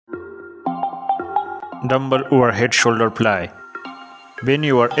Dumbbell overhead shoulder fly. Bend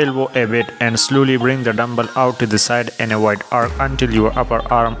your elbow a bit and slowly bring the dumbbell out to the side in a wide arc until your upper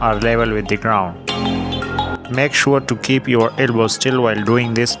arms are level with the ground. Make sure to keep your elbow still while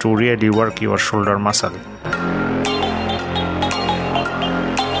doing this to really work your shoulder muscle.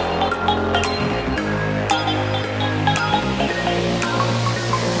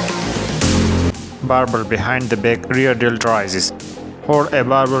 Barbell behind the back, rear delt rises. Hold a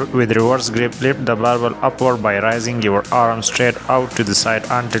barbell with reverse grip. Lift the barbell upward by raising your arms straight out to the side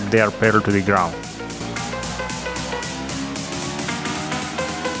until they are parallel to the ground.